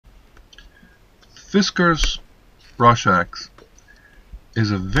Fiskar's brush axe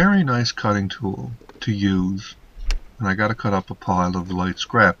is a very nice cutting tool to use, and I gotta cut up a pile of light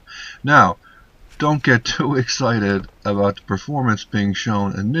scrap. Now, don't get too excited about the performance being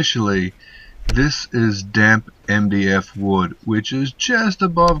shown initially. This is damp MDF wood, which is just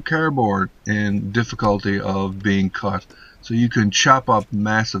above cardboard in difficulty of being cut, so you can chop up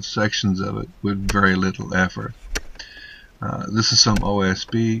massive sections of it with very little effort. This is some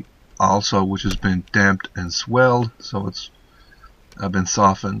OSB also, which has been damped and swelled, so it's been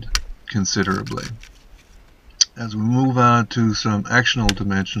softened considerably. As we move on to some actional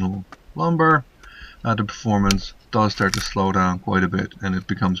dimensional lumber, the performance does start to slow down quite a bit, and it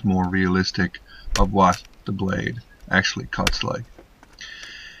becomes more realistic of what the blade actually cuts like.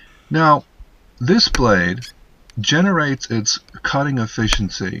 Now, this blade generates its cutting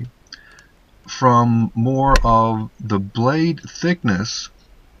efficiency from more of the blade thickness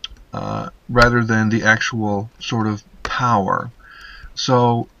rather than the actual sort of power.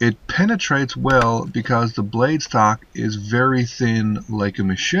 So it penetrates well because the blade stock is very thin like a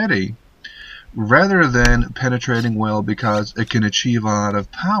machete, rather than penetrating well because it can achieve a lot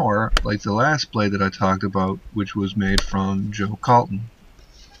of power like the last blade that I talked about, which was made from Joe Calton.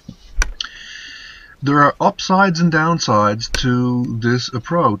 There are upsides and downsides to this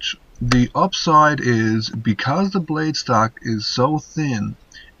approach. The upside is because the blade stock is so thin,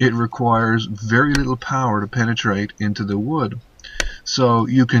 it requires very little power to penetrate into the wood. So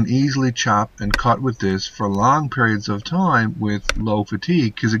you can easily chop and cut with this for long periods of time with low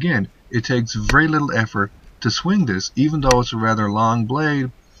fatigue, because again, it takes very little effort to swing this. Even though it's a rather long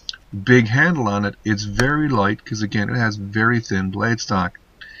blade, big handle on it, it's very light because again, it has very thin blade stock.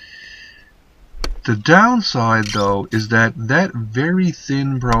 The downside though is that that very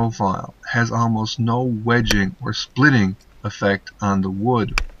thin profile has almost no wedging or splitting effect on the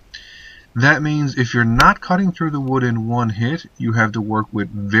wood. That means if you're not cutting through the wood in one hit, you have to work with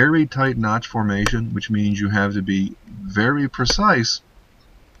very tight notch formation, which means you have to be very precise.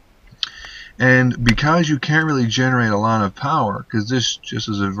 And because you can't really generate a lot of power, because this just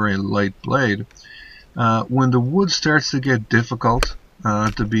is a very light blade, when the wood starts to get difficult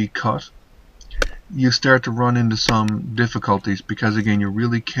to be cut, you start to run into some difficulties because again, you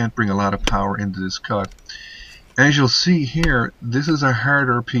really can't bring a lot of power into this cut. As you'll see here, this is a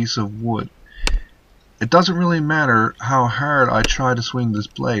harder piece of wood. It doesn't really matter how hard I try to swing this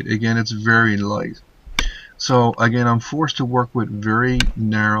blade. Again, it's very light. So again, I'm forced to work with very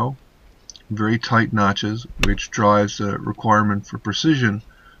narrow, very tight notches, which drives the requirement for precision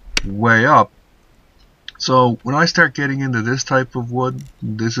way up. So when I start getting into this type of wood,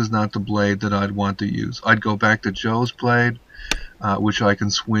 this is not the blade that I'd want to use. I'd go back to Joe's blade, which I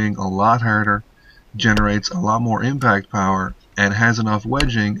can swing a lot harder, generates a lot more impact power, and has enough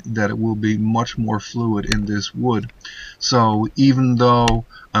wedging that it will be much more fluid in this wood. So even though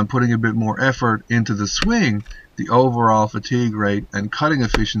I'm putting a bit more effort into the swing, the overall fatigue rate and cutting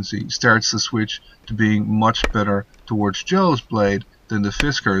efficiency starts to switch to being much better towards Joe's blade than the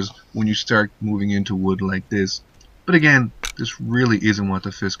Fiskar's when you start moving into wood like this. But again, this really isn't what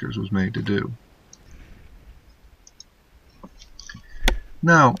the Fiskar's was made to do.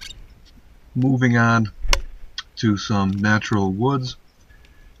 Now, moving on to some natural woods,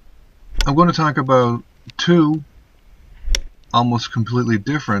 I'm going to talk about two almost completely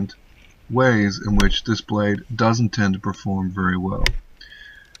different ways in which this blade doesn't tend to perform very well.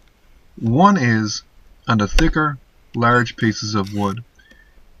 One is on the thicker, large pieces of wood.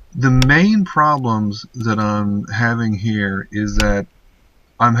 The main problems that I'm having here is that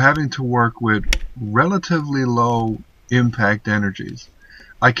I'm having to work with relatively low impact energies.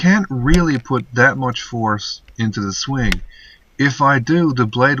 I can't really put that much force into the swing. If I do, the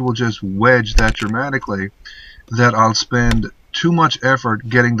blade will just wedge that dramatically that I'll spend too much effort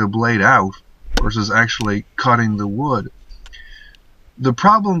getting the blade out versus actually cutting the wood. The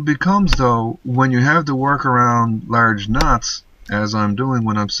problem becomes though when you have to work around large knots, as I'm doing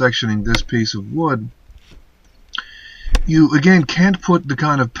when I'm sectioning this piece of wood, you again can't put the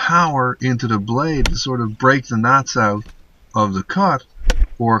kind of power into the blade to sort of break the knots out of the cut,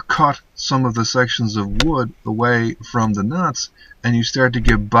 or cut some of the sections of wood away from the knots, and you start to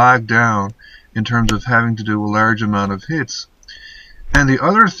get bogged down in terms of having to do a large amount of hits. And the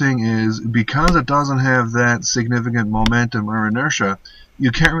other thing is, because it doesn't have that significant momentum or inertia,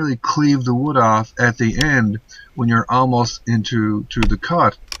 you can't really cleave the wood off at the end when you're almost into the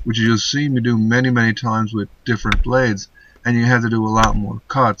cut, which you just see me do many times with different blades, and you have to do a lot more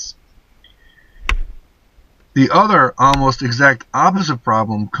cuts. The other almost exact opposite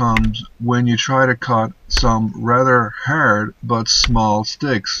problem comes when you try to cut some rather hard but small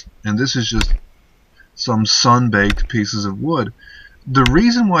sticks, and this is just some sun-baked pieces of wood. The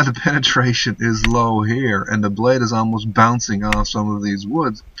reason why the penetration is low here and the blade is almost bouncing off some of these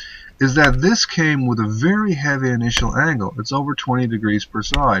woods is that this came with a very heavy initial angle. It's over 20 degrees per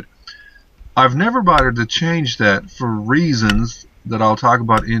side. I've never bothered to change that for reasons that I'll talk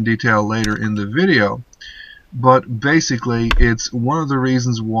about in detail later in the video. But basically, it's one of the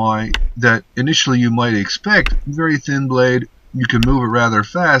reasons why that initially you might expect very thin blade, you can move it rather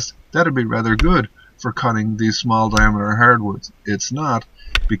fast, that'd be rather good for cutting these small diameter hardwoods. It's not,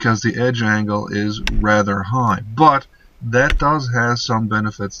 because the edge angle is rather high. But that does have some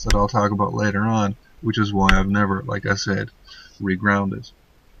benefits that I'll talk about later on, which is why I've never, like I said, reground it.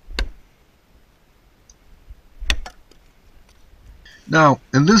 Now,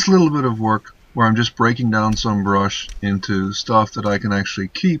 in this little bit of work where I'm just breaking down some brush into stuff that I can actually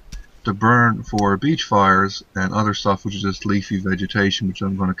keep to burn for beach fires and other stuff which is just leafy vegetation which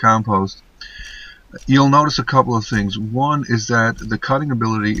I'm going to compost, you'll notice a couple of things. One is that the cutting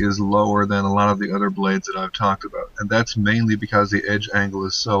ability is lower than a lot of the other blades that I've talked about, and that's mainly because the edge angle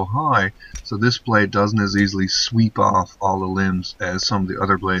is so high, so this blade doesn't as easily sweep off all the limbs as some of the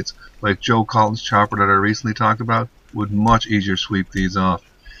other blades. Like Joe Calton's chopper that I recently talked about would much easier sweep these off.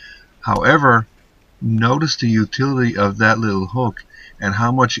 However, notice the utility of that little hook and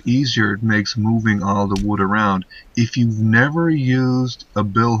how much easier it makes moving all the wood around. If you've never used a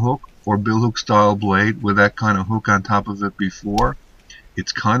bill hook or bill hook style blade with that kind of hook on top of it before,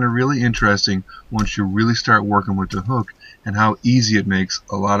 it's kind of really interesting once you really start working with the hook and how easy it makes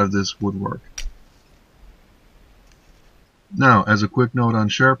a lot of this woodwork. Now, as a quick note on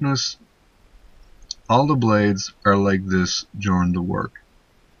sharpness, all the blades are like this during the work.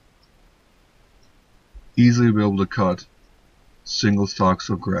 Easily be able to cut single stalks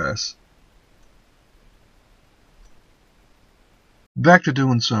of grass. Back to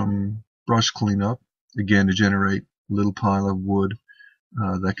doing some brush cleanup, again to generate a little pile of wood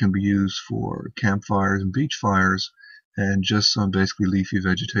that can be used for campfires and beach fires, and just some basically leafy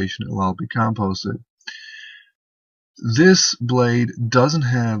vegetation that will all be composted. This blade doesn't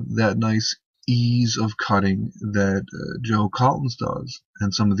have that nice ease of cutting that Joe Calton's does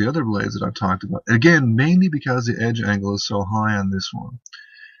and some of the other blades that I've talked about. Again, mainly because the edge angle is so high on this one.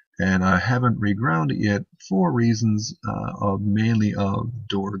 And I haven't reground it yet for reasons mainly of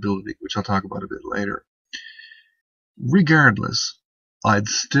durability, which I'll talk about a bit later. Regardless, I'd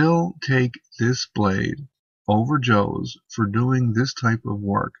still take this blade over Joe's for doing this type of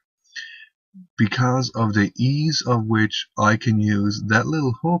work because of the ease of which I can use that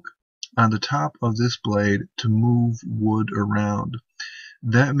little hook on the top of this blade to move wood around.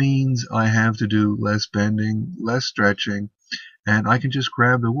 That means I have to do less bending, less stretching, and I can just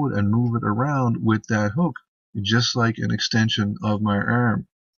grab the wood and move it around with that hook, just like an extension of my arm.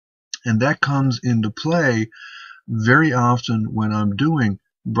 And that comes into play very often when I'm doing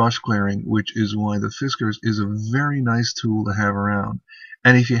brush clearing, which is why the Fiskars is a very nice tool to have around.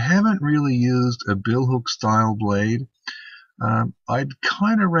 And if you haven't really used a billhook style blade, I'd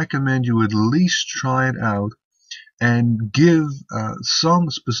kind of recommend you at least try it out and give some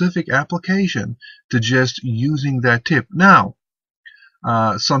specific application to just using that tip. Now,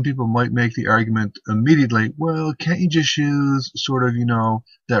 some people might make the argument immediately, well, can't you just use sort of,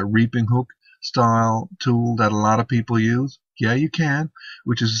 that reaping hook style tool that a lot of people use? Yeah, you can,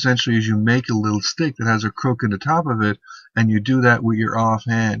 which is essentially as you make a little stick that has a crook in the top of it, and you do that with your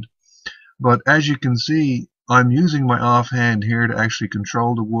offhand. But as you can see, I'm using my offhand here to actually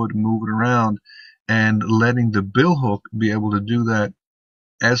control the wood and move it around, and letting the bill hook be able to do that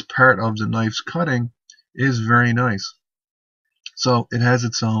as part of the knife's cutting is very nice. So it has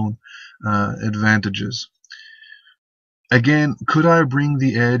its own advantages. Again, could I bring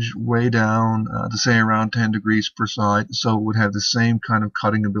the edge way down to say around 10 degrees per side so it would have the same kind of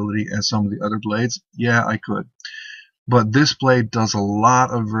cutting ability as some of the other blades? Yeah, I could. But this blade does a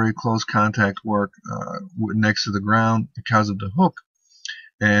lot of very close contact work next to the ground because of the hook.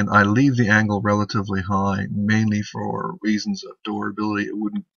 And I leave the angle relatively high, mainly for reasons of durability.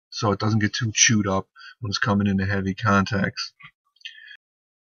 So it doesn't get too chewed up when it's coming into heavy contacts.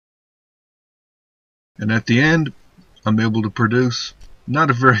 And at the end, I'm able to produce not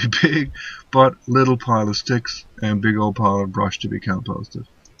a very big, but little pile of sticks and big old pile of brush to be composted.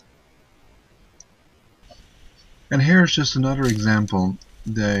 And here's just another example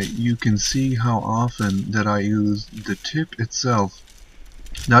that you can see how often that I use the tip itself,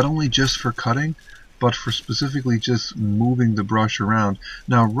 not only just for cutting, but for specifically just moving the brush around.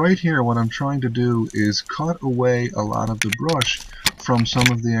 Now right here, what I'm trying to do is cut away a lot of the brush from some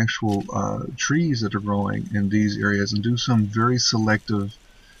of the actual trees that are growing in these areas and do some very selective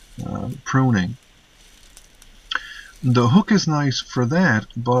pruning. The hook is nice for that,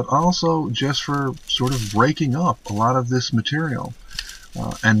 but also just for sort of breaking up a lot of this material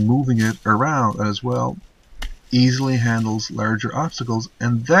and moving it around as well. Easily handles larger obstacles,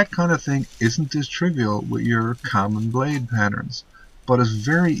 and that kind of thing isn't as trivial with your common blade patterns. But it's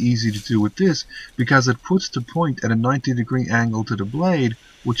very easy to do with this because it puts the point at a 90-degree angle to the blade,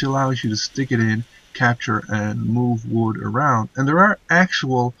 which allows you to stick it in, capture, and move wood around. And there are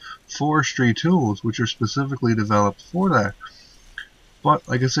actual forestry tools which are specifically developed for that. But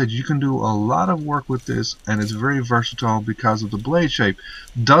like I said, you can do a lot of work with this, and it's very versatile because of the blade shape.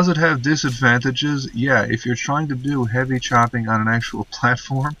 Does it have disadvantages? Yeah, if you're trying to do heavy chopping on an actual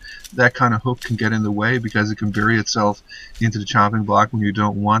platform, that kind of hook can get in the way because it can bury itself into the chopping block when you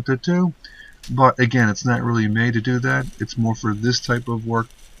don't want it to. But again, it's not really made to do that. It's more for this type of work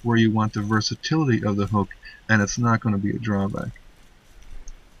where you want the versatility of the hook, and it's not going to be a drawback.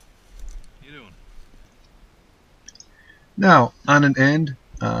 Now, on an end,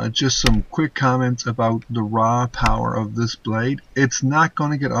 just some quick comments about the raw power of this blade. It's not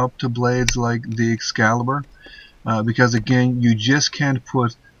going to get up to blades like the Excalibur, because again, you just can't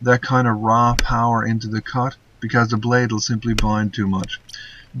put that kind of raw power into the cut because the blade will simply bind too much.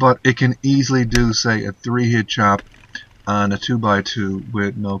 But it can easily do, say, a 3-hit chop on a 2x2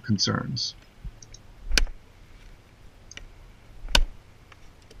 with no concerns.